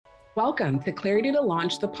Welcome to Clarity to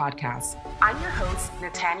Launch the podcast. I'm your host,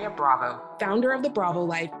 Natanya Bravo, founder of the Bravo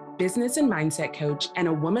Life, business and mindset coach, and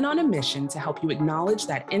a woman on a mission to help you acknowledge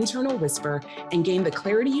that internal whisper and gain the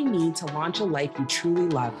clarity you need to launch a life you truly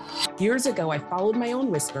love. Years ago, I followed my own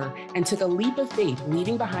whisper and took a leap of faith,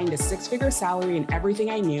 leaving behind a six-figure salary and everything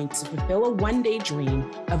I knew to fulfill a one-day dream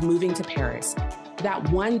of moving to Paris. That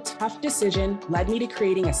one tough decision led me to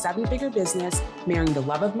creating a seven-figure business, marrying the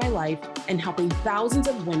love of my life, and helping thousands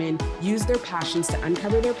of women use their passions to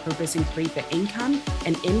uncover their purpose and create the income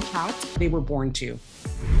and impact they were born to.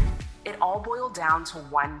 It all boiled down to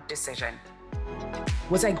one decision.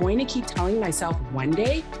 Was I going to keep telling myself one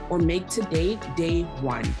day or make today day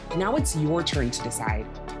one? Now it's your turn to decide.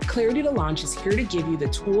 Clarity to Launch is here to give you the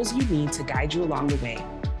tools you need to guide you along the way.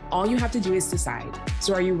 All you have to do is decide.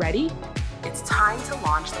 So are you ready? It's time to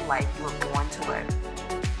launch the life you were born to live.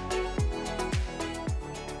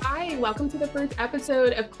 Hi, welcome to the first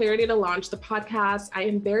episode of Clarity to Launch the podcast. I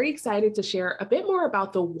am very excited to share a bit more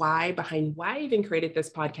about the why behind why I even created this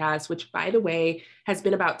podcast, which, by the way, has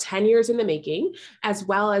been about 10 years in the making, as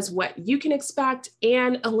well as what you can expect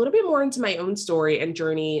and a little bit more into my own story and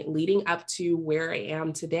journey leading up to where I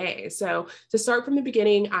am today. So to start from the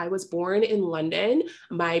beginning, I was born in London.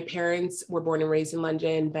 My parents were born and raised in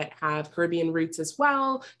London, but have Caribbean roots as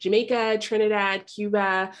well, Jamaica, Trinidad,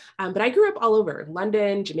 Cuba. But I grew up all over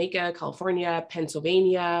London, Jamaica, California,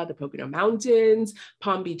 Pennsylvania, the Pocono Mountains,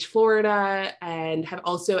 Palm Beach, Florida, and have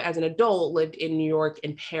also, as an adult, lived in New York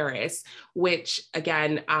and Paris, which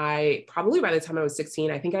again, I probably by the time I was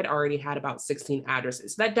 16, I think I'd already had about 16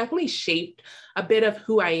 addresses. So that definitely shaped a bit of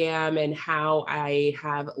who I am and how I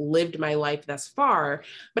have lived my life thus far.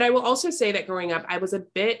 But I will also say that growing up, I was a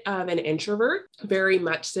bit of an introvert, very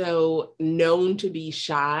much so known to be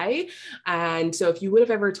shy. And so if you would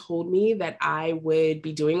have ever told me that I would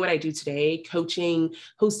be doing what I do today, coaching,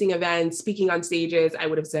 hosting events, speaking on stages, I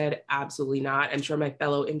would have said, absolutely not. I'm sure my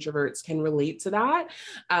fellow introverts can relate to that.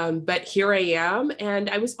 But here I am. And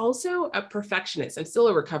I was also a perfectionist. I'm still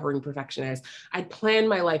a recovering perfectionist. I'd planned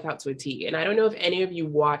my life out to a T. And I don't know if any of you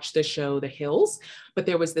watched the show The Hills, but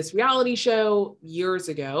there was this reality show years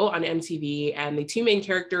ago on MTV, and the two main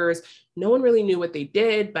characters, no one really knew what they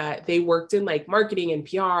did, but they worked in like marketing and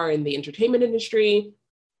PR in the entertainment industry.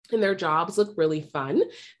 And their jobs looked really fun.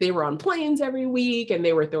 They were on planes every week and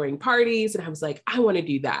they were throwing parties. And I was like, I want to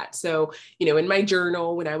do that. So, in my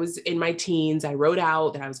journal, when I was in my teens, I wrote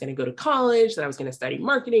out that I was going to go to college, that I was going to study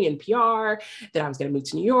marketing and PR, that I was going to move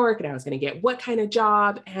to New York, and I was going to get what kind of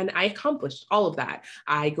job. And I accomplished all of that.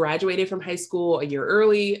 I graduated from high school a year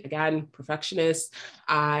early, again, perfectionist.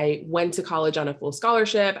 I went to college on a full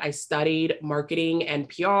scholarship. I studied marketing and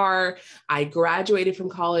PR. I graduated from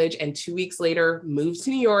college and 2 weeks later moved to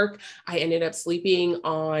New York. I ended up sleeping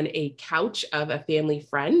on a couch of a family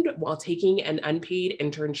friend while taking an unpaid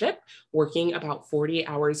internship, working about 40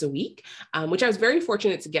 hours a week, which I was very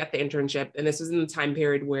fortunate to get the internship. And this was in the time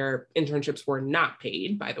period where internships were not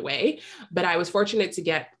paid, by the way. But I was fortunate to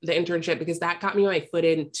get the internship because that got me my foot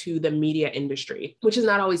into the media industry, which is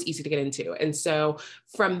not always easy to get into. And so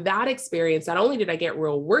from that experience, not only did I get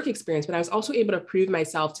real work experience, but I was also able to prove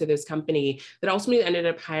myself to this company that ultimately ended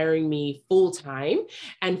up hiring me full time.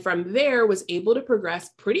 And from there was able to progress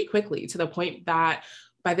pretty quickly to the point that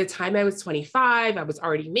by the time I was 25, I was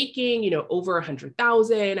already making, over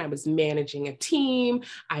 100,000. I was managing a team.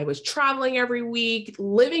 I was traveling every week,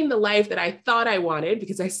 living the life that I thought I wanted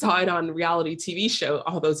because I saw it on a reality TV show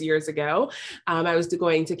all those years ago. I was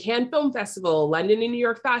going to Cannes Film Festival, London and New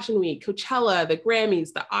York Fashion Week, Coachella, the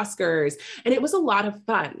Grammys, the Oscars, and it was a lot of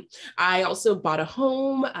fun. I also bought a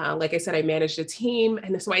home. Like I said, I managed a team.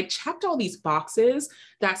 And so I checked all these boxes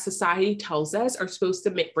that society tells us are supposed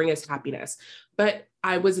to bring us happiness. But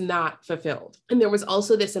I was not fulfilled. And there was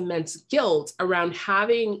also this immense guilt around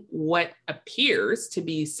having what appears to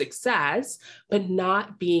be success, but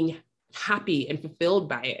not being happy and fulfilled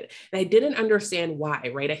by it. And I didn't understand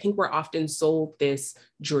why, right? I think we're often sold this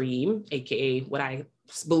dream, AKA what I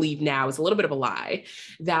believe now is a little bit of a lie,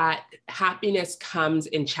 that happiness comes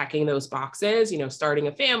in checking those boxes, starting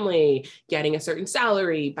a family, getting a certain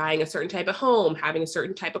salary, buying a certain type of home, having a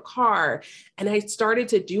certain type of car. And I started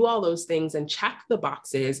to do all those things and check the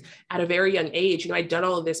boxes at a very young age. I'd done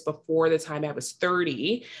all of this before the time I was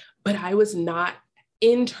 30, but I was not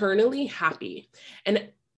internally happy. And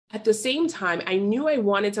at the same time, I knew I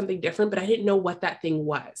wanted something different, but I didn't know what that thing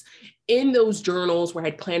was. In those journals where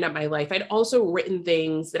I'd planned out my life, I'd also written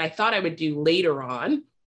things that I thought I would do later on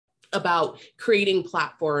about creating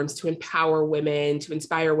platforms to empower women, to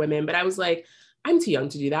inspire women. But I was like, I'm too young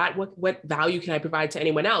to do that. What value can I provide to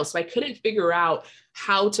anyone else? So I couldn't figure out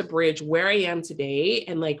how to bridge where I am today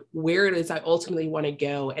and like where it is I ultimately want to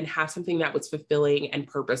go and have something that was fulfilling and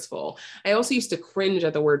purposeful. I also used to cringe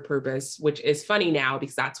at the word purpose, which is funny now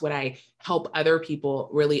because that's what I help other people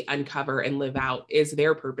really uncover and live out is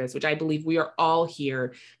their purpose, which I believe we are all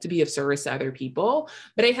here to be of service to other people.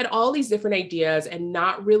 But I had all these different ideas and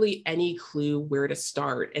not really any clue where to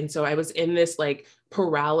start. And so I was in this like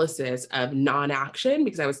paralysis of non-action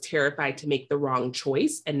because I was terrified to make the wrong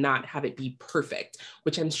choice and not have it be perfect,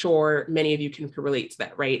 which I'm sure many of you can relate to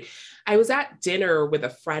that, right? I was at dinner with a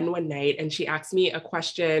friend one night and she asked me a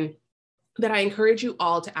question that I encourage you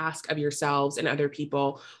all to ask of yourselves and other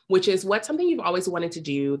people, which is what's something you've always wanted to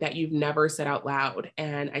do that you've never said out loud?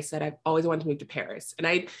 And I said, I've always wanted to move to Paris.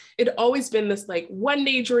 And it'd always been this like one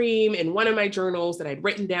day dream in one of my journals that I'd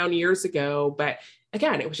written down years ago. But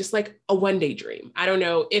again, it was just like a one day dream. I don't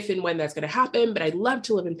know if and when that's going to happen, but I'd love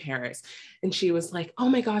to live in Paris. And she was like, oh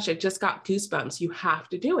my gosh, I just got goosebumps. You have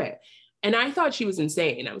to do it. And I thought she was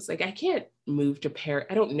insane. I was like, I can't move to Paris.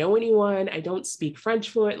 I don't know anyone. I don't speak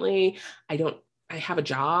French fluently. I have a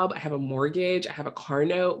job. I have a mortgage. I have a car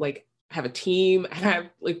note. Like I have a team. I have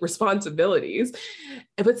like responsibilities.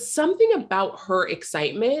 But something about her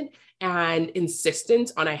excitement and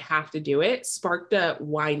insistence on I have to do it sparked a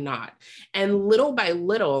why not? And little by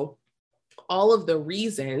little, all of the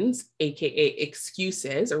reasons, AKA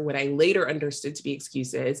excuses, or what I later understood to be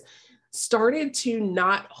excuses, started to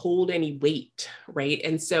not hold any weight, right?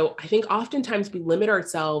 And so I think oftentimes we limit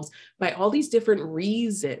ourselves by all these different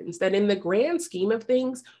reasons that in the grand scheme of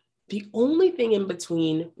things, the only thing in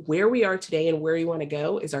between where we are today and where we want to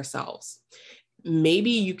go is ourselves. Maybe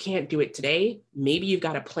you can't do it today. Maybe you've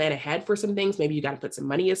got to plan ahead for some things. Maybe you got to put some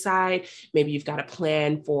money aside. Maybe you've got to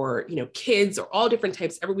plan for, kids or all different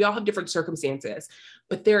types. We all have different circumstances,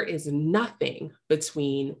 but there is nothing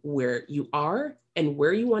between where you are and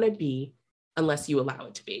where you want to be unless you allow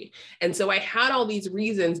it to be. And so I had all these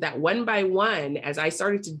reasons that one by one, as I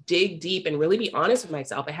started to dig deep and really be honest with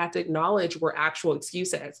myself, I had to acknowledge were actual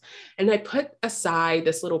excuses. And I put aside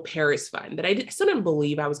this little Paris fund that I still didn't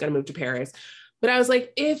believe I was going to move to Paris. But I was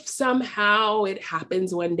like, if somehow it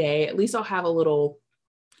happens one day, at least I'll have a little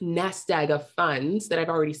nest egg of funds that I've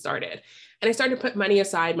already started. And I started to put money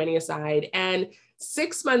aside. And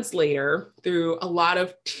 6 months later, through a lot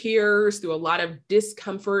of tears, through a lot of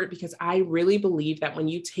discomfort, because I really believe that when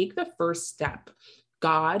you take the first step,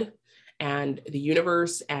 God and the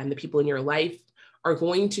universe and the people in your life are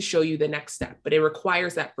going to show you the next step, but it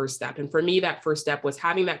requires that first step. And for me, that first step was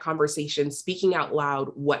having that conversation, speaking out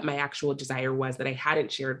loud what my actual desire was that I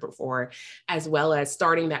hadn't shared before, as well as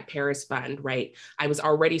starting that Paris fund, right? I was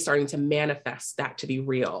already starting to manifest that to be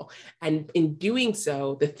real. And in doing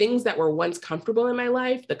so, the things that were once comfortable in my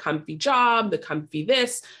life, the comfy job, the comfy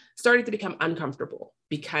this, started to become uncomfortable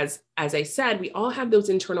because, as I said, we all have those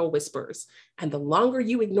internal whispers. And the longer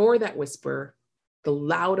you ignore that whisper, the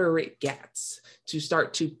louder it gets to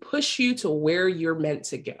start to push you to where you're meant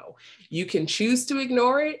to go. You can choose to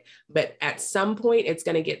ignore it, but at some point it's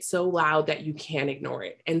going to get so loud that you can't ignore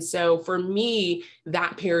it. And so for me,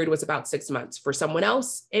 that period was about 6 months. For someone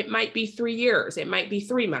else, it might be 3 years. It might be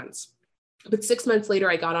 3 months. But 6 months later,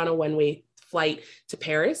 I got on a one-way flight to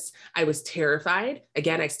Paris. I was terrified.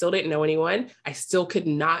 Again, I still didn't know anyone. I still could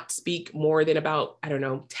not speak more than about,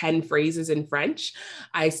 10 phrases in French.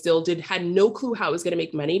 I still had no clue how I was going to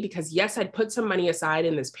make money because yes, I'd put some money aside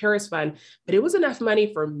in this Paris fund, but it was enough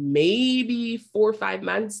money for maybe 4 or 5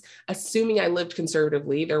 months, assuming I lived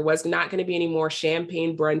conservatively. There was not going to be any more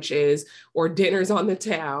champagne brunches or dinners on the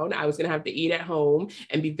town. I was going to have to eat at home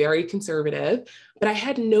and be very conservative. But I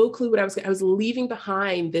had no clue what I was leaving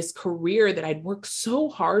behind this career that I'd worked so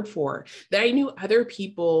hard for, that I knew other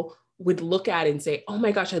people would look at and say, oh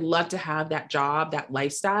my gosh, I'd love to have that job, that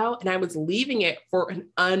lifestyle. And I was leaving it for an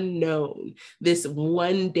unknown, this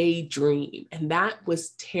one day dream. And that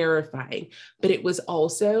was terrifying, but it was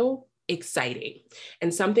also exciting.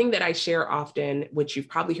 And something that I share often, which you've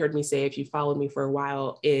probably heard me say if you followed me for a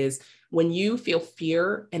while, is when you feel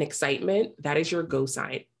fear and excitement, that is your go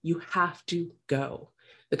sign. You have to go.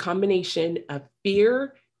 The combination of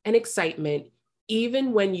fear and excitement,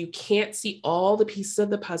 even when you can't see all the pieces of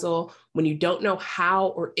the puzzle, when you don't know how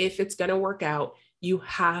or if it's going to work out, you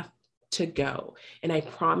have to go. And I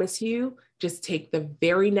promise you, just take the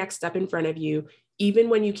very next step in front of you, even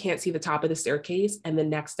when you can't see the top of the staircase, and the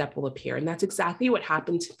next step will appear. And that's exactly what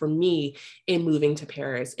happened for me in moving to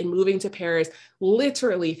Paris. In moving to Paris,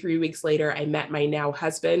 literally 3 weeks later, I met my now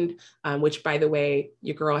husband, which, by the way,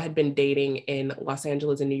 your girl had been dating in Los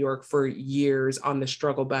Angeles and New York for years on the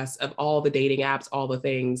struggle bus of all the dating apps, all the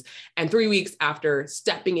things. And 3 weeks after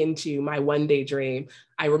stepping into my one-day dream,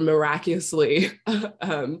 I miraculously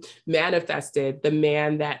manifested the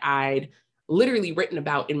man that I'd literally written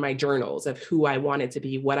about in my journals of who I wanted to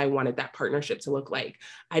be, what I wanted that partnership to look like.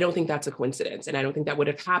 I don't think that's a coincidence. And I don't think that would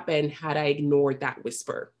have happened had I ignored that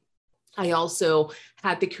whisper. I also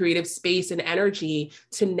had the creative space and energy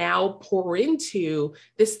to now pour into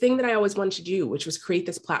this thing that I always wanted to do, which was create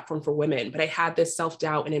this platform for women. But I had this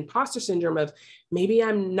self-doubt and imposter syndrome of maybe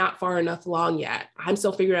I'm not far enough along yet. I'm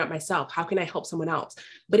still figuring out myself. How can I help someone else?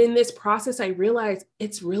 But in this process, I realized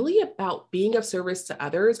it's really about being of service to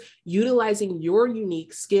others, utilizing your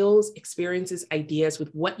unique skills, experiences, ideas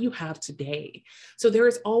with what you have today. So there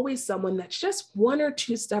is always someone that's just 1 or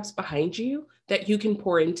 2 steps behind you that you can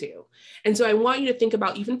pour into. And so I want you to think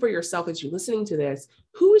about, even for yourself as you're listening to this,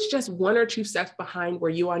 who is just 1 or 2 steps behind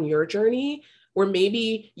where you on your journey, where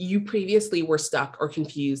maybe you previously were stuck or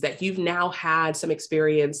confused, that you've now had some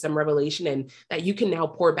experience, some revelation, and that you can now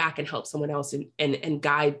pour back and help someone else and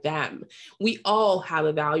guide them. We all have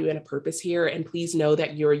a value and a purpose here. And please know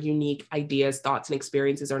that your unique ideas, thoughts, and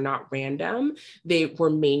experiences are not random. They were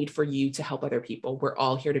made for you to help other people. We're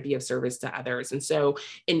all here to be of service to others. And so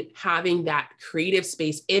in having that creative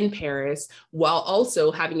space in Paris, while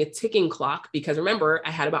also having a ticking clock, because remember,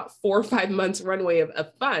 I had about 4 or 5 months runway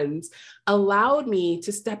of funds, allowed me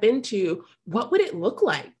to step into what would it look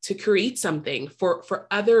like to create something for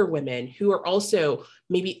other women who are also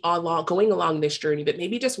maybe going along this journey, but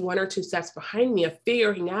maybe just 1 or 2 steps behind me of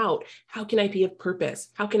figuring out, how can I be of purpose?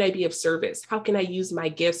 How can I be of service? How can I use my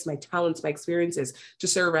gifts, my talents, my experiences to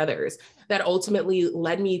serve others? That ultimately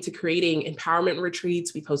led me to creating empowerment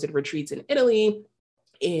retreats. We've hosted retreats in Italy,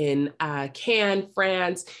 in Cannes,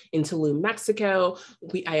 France, in Tulum, Mexico.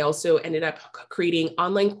 I also ended up creating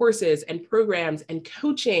online courses and programs and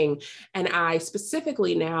coaching. And I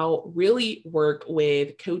specifically now really work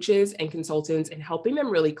with coaches and consultants and helping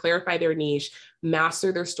them really clarify their niche,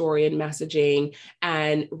 master their story and messaging,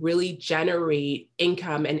 and really generate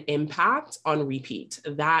income and impact on repeat.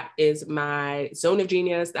 That is my zone of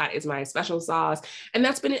genius. That is my special sauce. And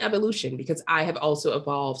that's been an evolution because I have also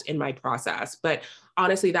evolved in my process. But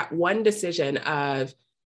honestly, that one decision of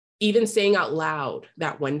even saying out loud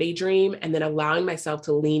that one-day dream and then allowing myself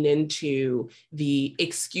to lean into the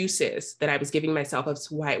excuses that I was giving myself as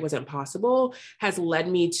to why it wasn't possible has led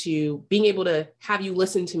me to being able to have you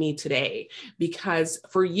listen to me today. Because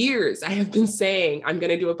for years I have been saying, I'm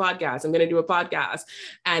going to do a podcast, I'm going to do a podcast.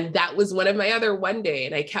 And that was one of my other one day.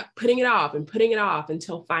 And I kept putting it off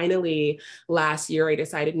until finally last year I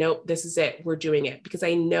decided, nope, this is it. We're doing it. Because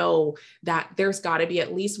I know that there's got to be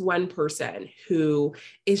at least one person who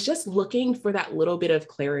is just looking for that little bit of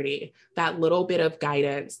clarity, that little bit of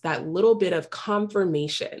guidance, that little bit of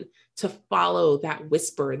confirmation to follow that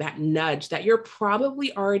whisper, that nudge that you're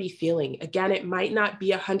probably already feeling. Again, it might not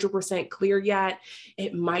be 100% clear yet.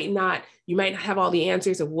 You might not have all the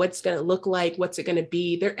answers of what's going to look like, what's it going to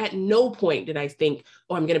be. There, at no point did I think,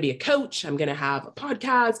 oh, I'm going to be a coach. I'm going to have a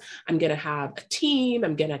podcast. I'm going to have a team.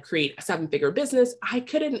 I'm going to create a 7-figure business. I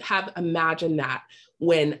couldn't have imagined that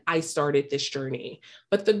when I started this journey.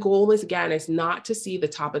 But the goal is not to see the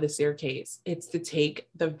top of the staircase. It's to take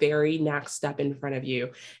the very next step in front of you.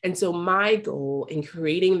 And so my goal in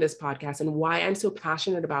creating this podcast and why I'm so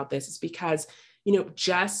passionate about this is because,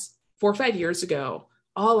 just 4 or 5 years ago,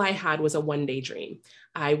 all I had was a one-day dream.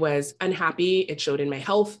 I was unhappy. It showed in my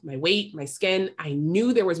health, my weight, my skin. I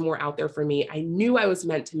knew there was more out there for me. I knew I was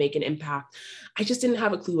meant to make an impact. I just didn't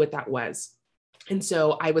have a clue what that was. And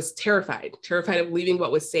so I was terrified of leaving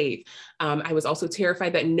what was safe. I was also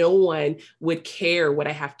terrified that no one would care what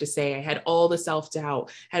I have to say. I had all the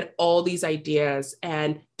self-doubt, had all these ideas.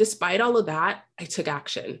 And despite all of that, I took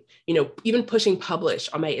action. Even pushing publish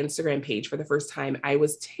on my Instagram page for the first time, I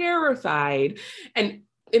was terrified. And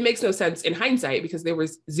it makes no sense in hindsight because there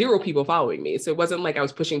was 0 people following me. So it wasn't like I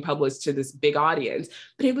was pushing publish to this big audience,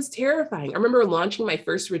 but it was terrifying. I remember launching my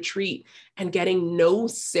first retreat and getting no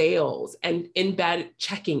sales and in bed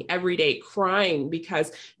checking every day, crying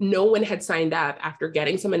because no one had signed up after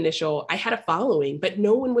getting some I had a following, but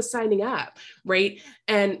no one was signing up, right?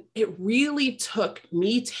 And it really took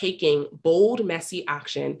me taking bold, messy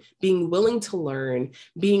action, being willing to learn,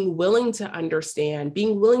 being willing to understand,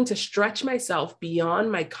 being willing to stretch myself beyond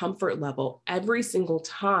my comfort level every single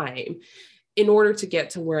time in order to get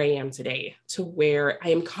to where I am today, to where I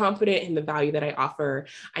am confident in the value that I offer.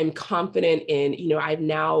 I'm confident in, I've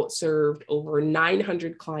now served over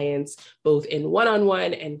 900 clients, both in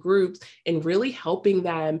one-on-one and groups, and really helping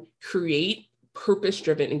them create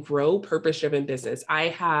purpose-driven and grow purpose-driven business. I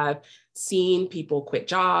have seen people quit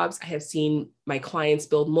jobs. I have seen my clients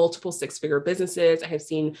build multiple six-figure businesses. I have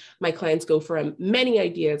seen my clients go from many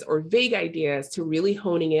ideas or vague ideas to really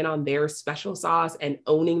honing in on their special sauce and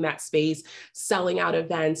owning that space, selling out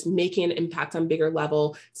events, making an impact on bigger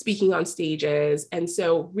level, speaking on stages. And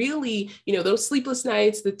so really, those sleepless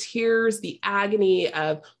nights, the tears, the agony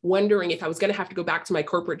of wondering if I was going to have to go back to my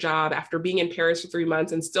corporate job after being in Paris for 3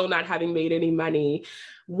 months and still not having made any money.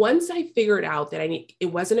 Once I figured out that it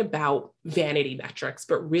wasn't about vanity metrics,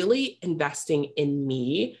 but really investing in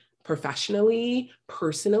me professionally,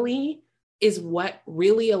 personally, is what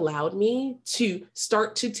really allowed me to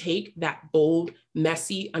start to take that bold,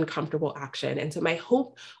 messy, uncomfortable action. And so my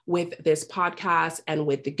hope with this podcast and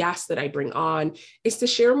with the guests that I bring on is to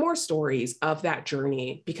share more stories of that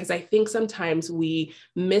journey, because I think sometimes we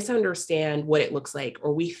misunderstand what it looks like,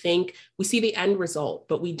 or we think we see the end result,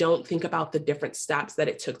 but we don't think about the different steps that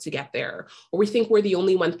it took to get there. Or we think we're the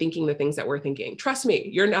only one thinking the things that we're thinking. Trust me,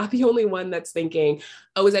 you're not the only one that's thinking,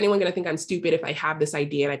 oh, is anyone going to think I'm stupid if I have this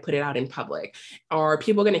idea and I put it out in public? Are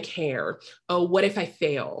people going to care? Oh, what if I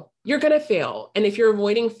fail? You're going to fail. And if you're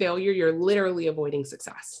avoiding failure, you're literally avoiding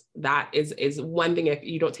success. That is one thing. If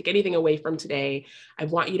you don't take anything away from today, I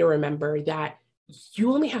want you to remember that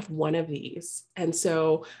you only have one of these. And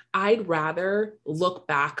so I'd rather look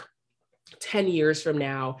back 10 years from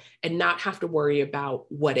now and not have to worry about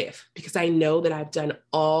what if, because I know that I've done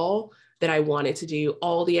all that I wanted to do,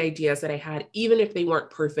 all the ideas that I had, even if they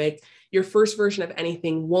weren't perfect. Your first version of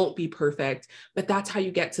anything won't be perfect, but that's how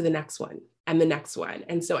you get to the next one and the next one.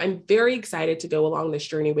 And so I'm very excited to go along this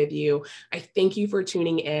journey with you. I thank you for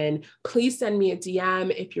tuning in. Please send me a DM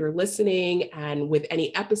if you're listening and with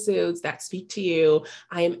any episodes that speak to you.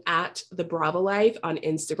 I am at The Bravo Life on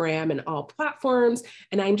Instagram and all platforms.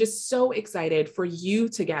 And I'm just so excited for you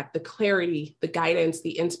to get the clarity, the guidance,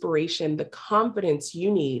 the inspiration, the confidence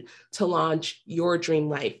you need to launch your dream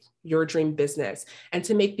life, your dream business, and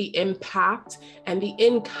to make the impact and the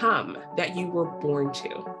income that you were born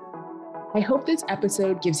to. I hope this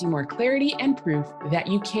episode gives you more clarity and proof that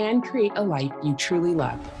you can create a life you truly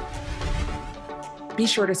love. Be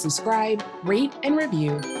sure to subscribe, rate, and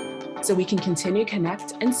review so we can continue to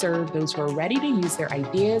connect and serve those who are ready to use their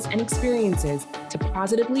ideas and experiences to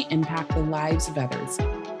positively impact the lives of others.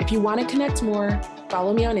 If you want to connect more,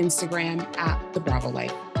 follow me on Instagram at The Bravo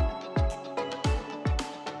Life.